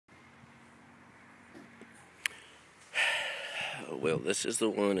Well, this is the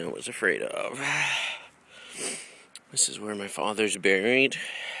one I was afraid of. This is where my father's buried.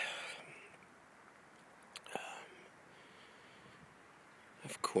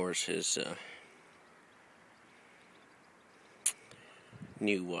 Of course, his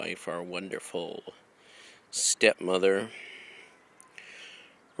new wife, our wonderful stepmother,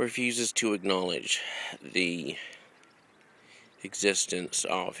 refuses to acknowledge the existence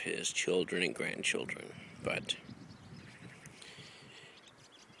of his children and grandchildren. But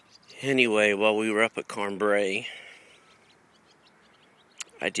anyway, while we were up at Cornwall,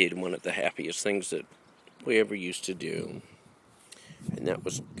 I did one of the happiest things that we ever used to do, and that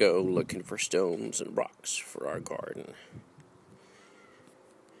was go looking for stones and rocks for our garden.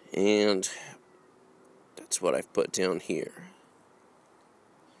 And that's what I've put down here.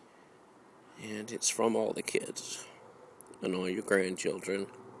 And it's from all the kids and all your grandchildren.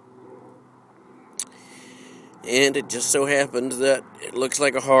 And it just so happens that it looks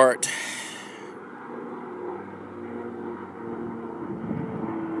like a heart.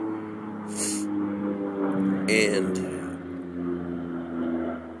 And,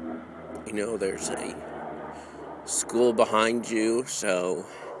 you know, there's a school behind you, so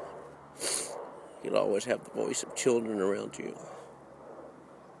you'll always have the voice of children around you.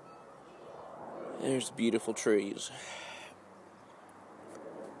 There's beautiful trees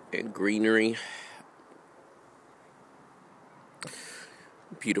and greenery.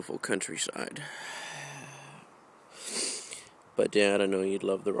 Beautiful countryside. But Dad, I know you'd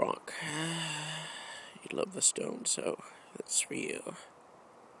love the rock. You'd love the stone, so that's for you.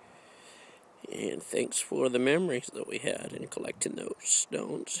 And thanks for the memories that we had in collecting those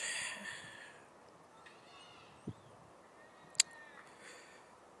stones.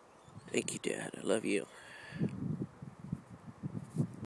 Thank you, Dad. I love you.